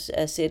ceremonias,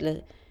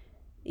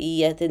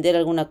 y atender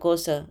alguna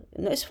cosa.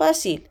 No es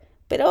fácil,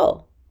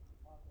 pero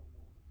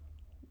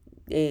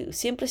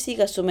siempre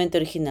siga su mente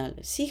original,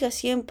 siga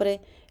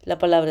siempre la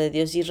palabra de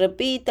Dios y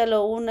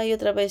repítalo una y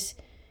otra vez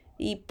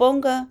y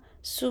ponga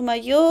su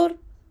mayor,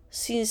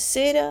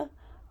 sincera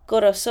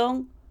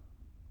corazón.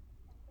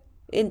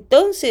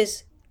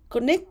 Entonces,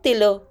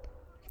 conéctelo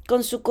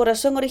con su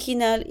corazón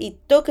original y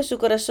toque su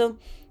corazón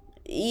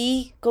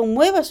y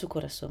conmueva su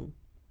corazón.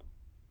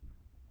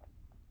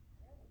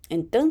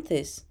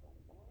 Entonces,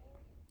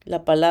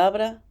 la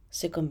palabra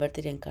se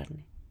convertirá en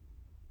carne.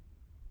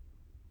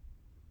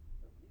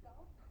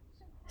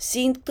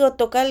 sin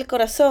tocar el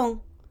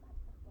corazón,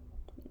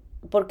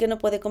 ¿por qué no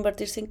puede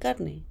convertirse en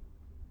carne?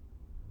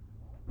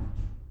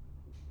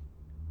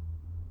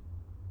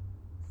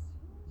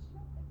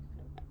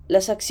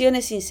 Las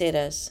acciones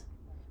sinceras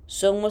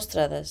son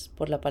mostradas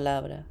por la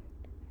palabra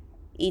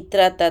y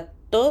trata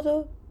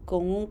todo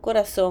con un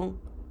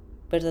corazón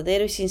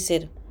verdadero y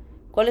sincero.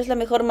 ¿Cuál es la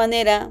mejor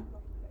manera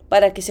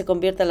para que se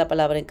convierta la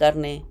palabra en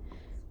carne?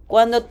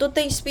 Cuando tú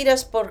te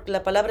inspiras por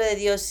la palabra de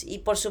Dios y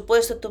por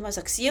supuesto tomas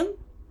acción,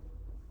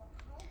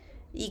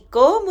 ¿y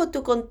cómo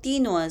tú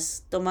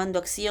continúas tomando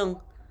acción?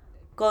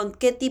 ¿Con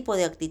qué tipo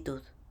de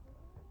actitud?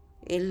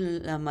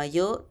 La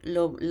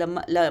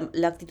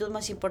actitud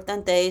más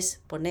importante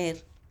es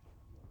poner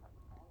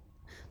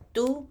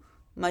tu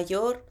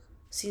mayor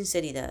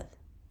sinceridad.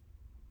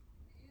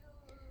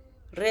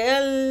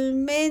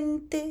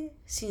 Realmente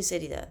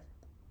sinceridad.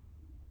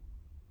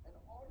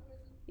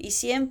 Y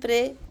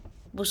siempre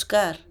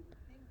buscar,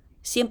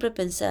 siempre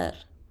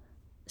pensar,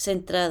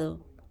 centrado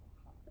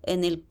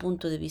en el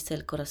punto de vista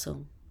del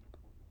corazón.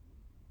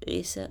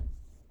 Esa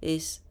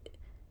es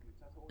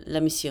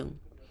la misión.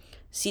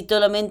 Si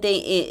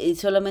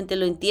solamente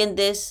lo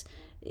entiendes,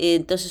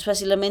 entonces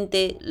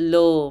fácilmente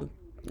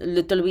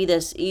te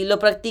olvidas y lo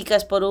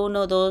practicas por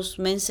 1 o 2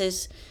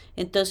 meses,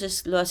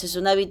 entonces lo haces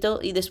un hábito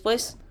y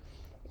después,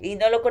 y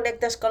no lo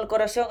conectas con el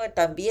corazón,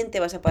 también te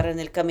vas a parar en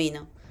el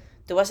camino.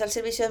 Tú vas al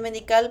servicio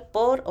medical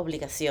por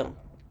obligación.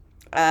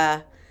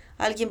 Ah,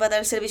 alguien va a dar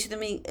el servicio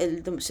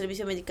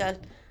medical,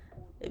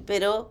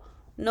 pero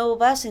no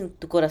vas en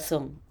tu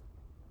corazón.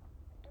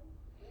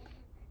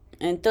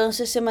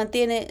 Entonces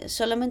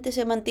solamente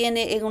se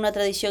mantiene en una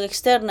tradición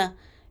externa,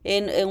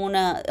 en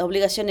una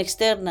obligación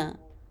externa.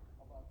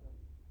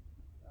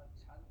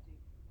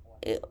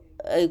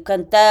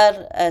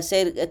 Cantar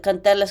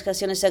las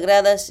canciones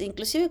sagradas,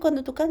 inclusive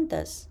cuando tú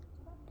cantas.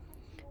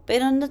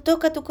 Pero no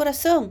toca tu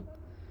corazón.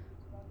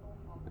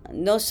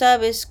 No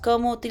sabes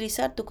cómo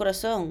utilizar tu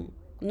corazón.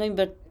 No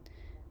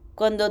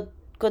cuando,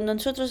 cuando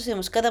nosotros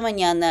hacemos cada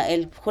mañana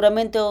el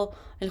juramento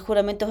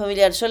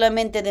familiar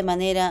solamente de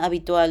manera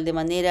habitual, de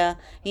manera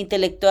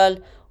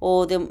intelectual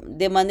o de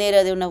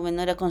una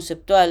manera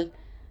conceptual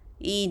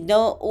y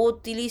no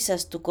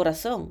utilizas tu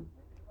corazón.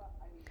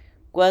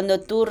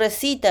 Cuando tú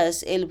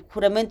recitas el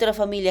juramento de la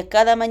familia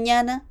cada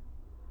mañana,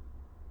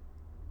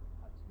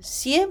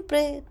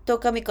 siempre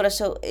toca mi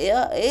corazón.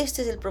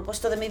 Este es el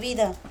propósito de mi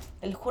vida.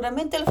 El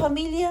juramento de la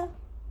familia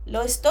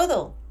lo es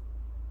todo.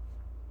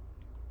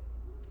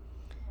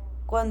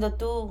 Cuando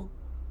tú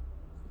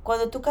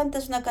Cuando tú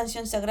cantas una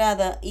canción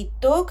sagrada y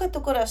toca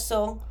tu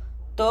corazón,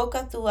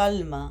 toca tu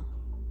alma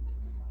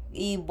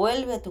y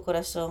vuelve a tu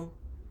corazón,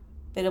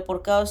 pero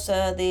por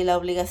causa de la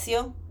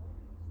obligación,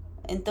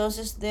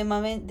 entonces de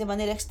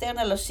manera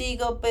externa lo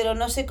sigo, pero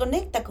no se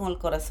conecta con el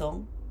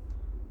corazón.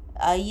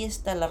 Ahí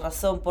está la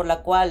razón por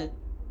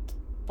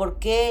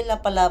qué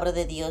la palabra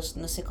de Dios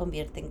no se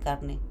convierte en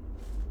carne.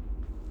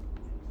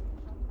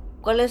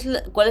 ¿Cuál es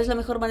la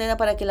mejor manera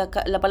para que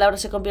la palabra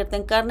se convierta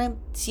en carne?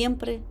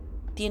 Siempre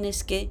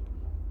tienes que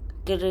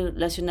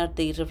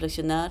relacionarte y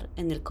reflexionar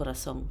en el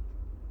corazón.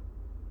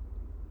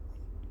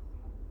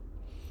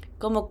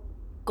 ¿Cómo,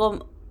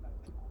 cómo,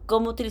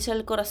 cómo utilizar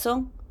el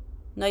corazón?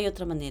 No hay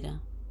otra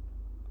manera.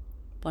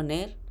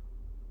 Poner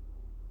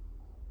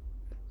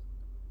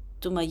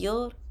tu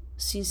mayor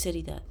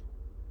sinceridad.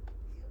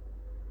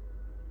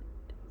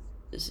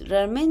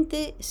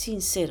 Realmente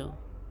sincero.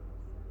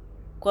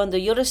 Cuando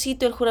yo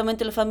recito el juramento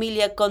de la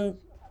familia con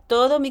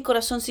todo mi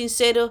corazón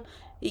sincero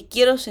y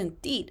quiero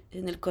sentir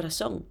en el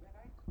corazón.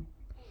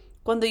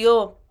 Cuando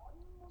yo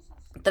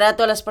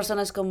trato a las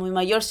personas con mi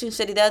mayor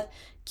sinceridad,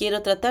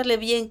 quiero tratarle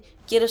bien,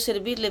 quiero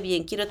servirle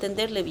bien, quiero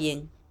atenderle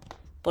bien.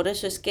 Por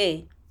eso es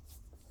que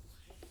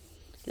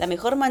la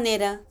mejor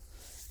manera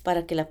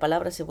para que la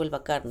palabra se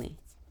vuelva carne,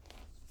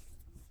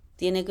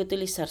 tiene que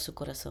utilizar su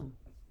corazón.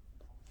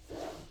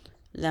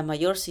 La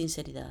mayor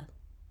sinceridad.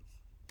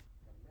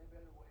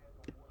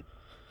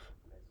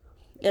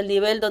 El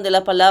nivel donde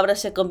la palabra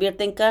se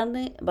convierte en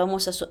carne,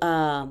 vamos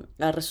a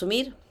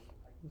resumir.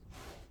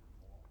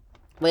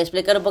 Voy a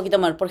explicar un poquito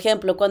más. Por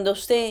ejemplo, cuando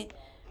usted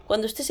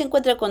se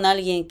encuentra con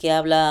alguien que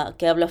habla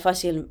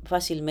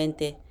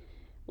fácilmente,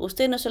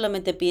 usted no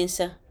solamente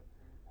piensa,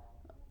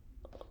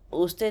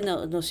 usted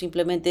no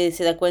simplemente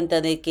se da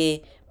cuenta de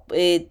que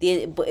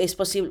es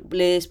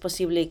posible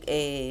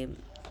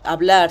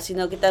hablar,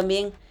 sino que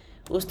también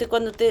usted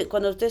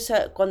cuando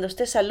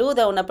usted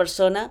saluda a una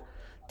persona,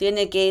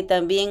 tiene que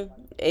también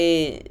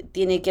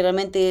tiene que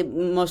realmente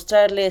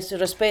mostrarle su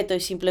respeto y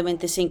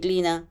simplemente se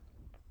inclina.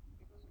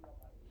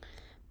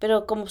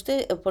 Pero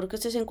porque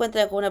usted se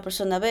encuentra con una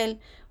persona bel,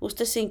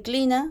 usted se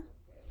inclina.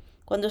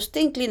 Cuando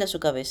usted inclina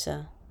su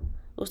cabeza,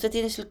 usted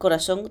tiene el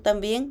corazón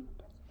también.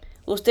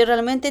 ¿Usted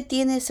realmente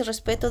tiene ese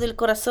respeto del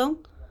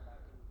corazón?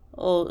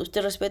 ¿O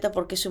usted respeta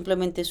porque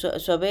simplemente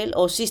su abel?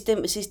 ¿O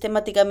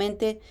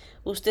sistemáticamente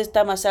usted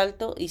está más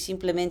alto y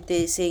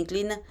simplemente se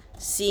inclina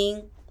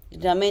sin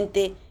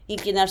realmente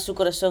inclinar su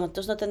corazón?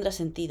 Entonces no tendrá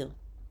sentido.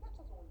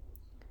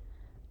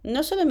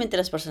 No solamente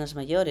las personas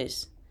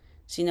mayores,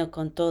 sino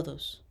con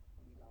todos,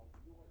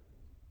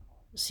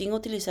 sin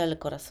utilizar el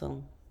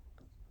corazón,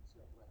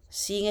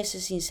 sin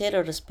ese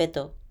sincero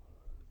respeto,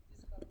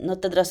 no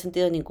tendrá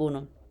sentido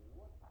ninguno.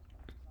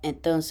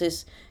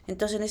 Entonces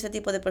en este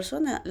tipo de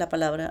persona la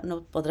palabra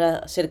no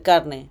podrá ser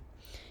carne.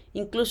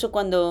 Incluso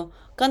cuando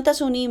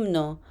cantas un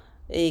himno,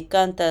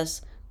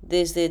 cantas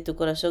desde tu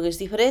corazón, es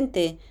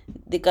diferente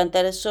de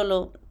cantar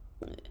solo.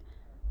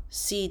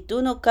 Si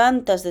tú no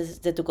cantas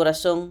desde tu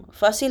corazón,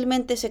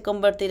 fácilmente se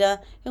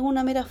convertirá en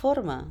una mera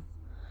forma.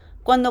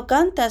 Cuando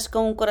cantas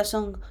con un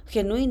corazón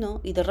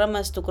genuino y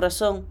derramas tu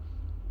corazón,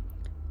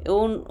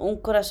 un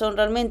corazón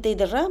realmente, y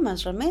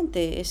derramas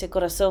realmente ese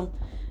corazón,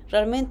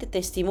 realmente te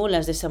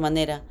estimulas de esa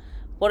manera.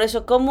 Por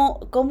eso,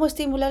 ¿cómo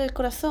estimular el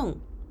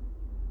corazón?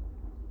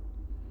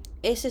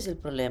 Ese es el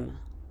problema.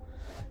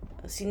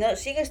 Si no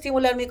sigue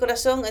estimular mi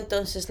corazón,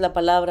 entonces la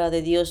palabra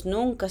de Dios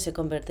nunca se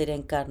convertirá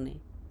en carne.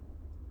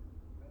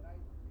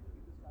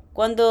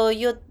 Cuando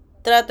yo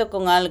trato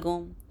con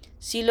algo,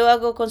 si lo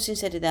hago con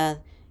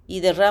sinceridad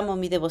y derramo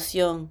mi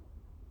devoción,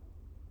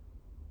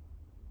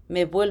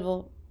 me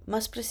vuelvo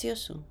más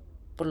precioso.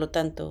 Por lo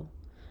tanto,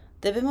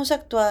 debemos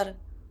actuar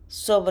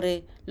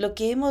sobre lo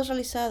que hemos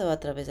realizado a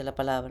través de la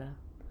palabra.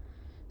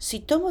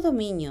 Si tomo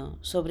dominio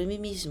sobre mí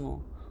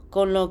mismo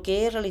con lo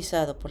que he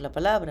realizado por la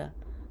palabra,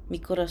 mi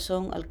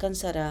corazón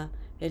alcanzará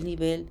el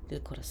nivel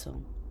del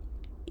corazón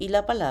y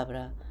la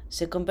palabra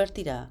se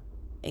convertirá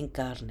en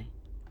carne.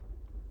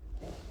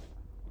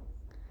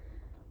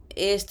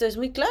 Esto es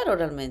muy claro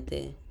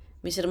realmente,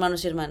 mis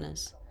hermanos y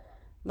hermanas.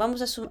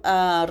 Vamos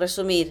a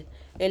resumir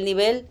el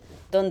nivel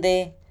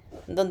donde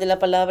la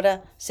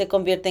palabra se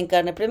convierte en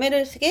carne. Primero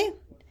es que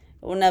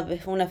una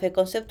fe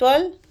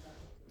conceptual,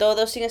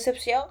 todos sin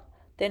excepción,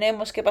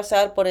 tenemos que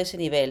pasar por ese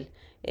nivel,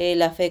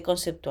 la fe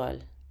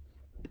conceptual.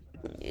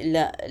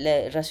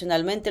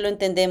 Racionalmente lo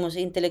entendemos,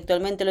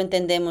 intelectualmente lo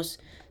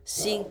entendemos,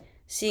 sin,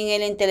 sin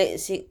el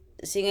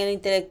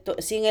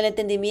sin el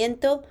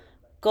entendimiento.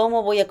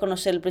 ¿Cómo voy a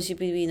conocer el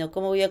principio divino?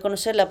 ¿Cómo voy a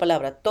conocer la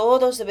palabra?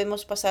 Todos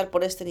debemos pasar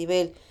por este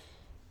nivel,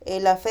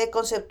 la fe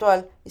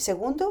conceptual. Y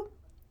segundo,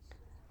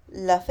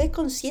 la fe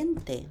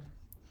consciente.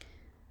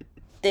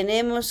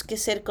 Tenemos que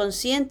ser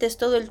conscientes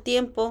todo el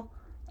tiempo.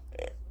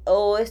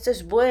 Oh, esto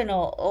es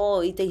bueno.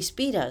 Oh, y te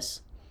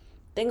inspiras.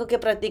 Tengo que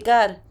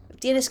practicar.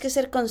 Tienes que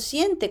ser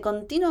consciente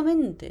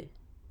continuamente.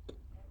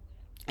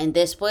 Y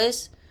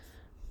después,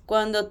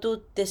 cuando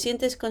tú te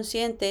sientes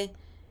consciente,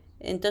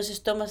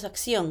 entonces tomas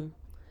acción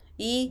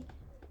y,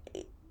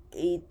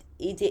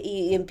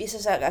 y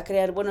empiezas a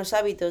crear buenos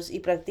hábitos y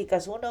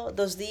practicas 1,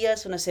 2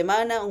 días, una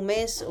semana, un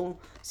mes,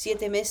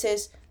 7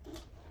 meses,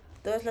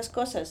 todas las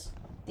cosas.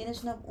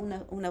 Tienes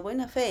una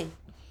buena fe,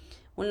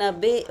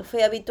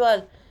 fe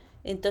habitual,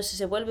 entonces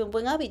se vuelve un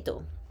buen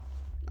hábito.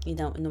 Y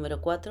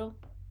número 4,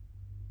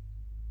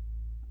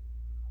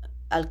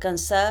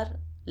 alcanzar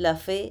la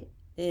fe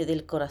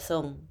del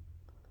corazón.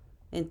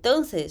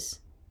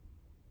 Entonces,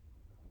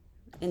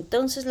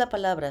 entonces la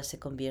palabra se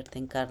convierte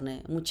en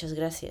carne. Muchas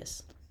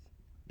gracias.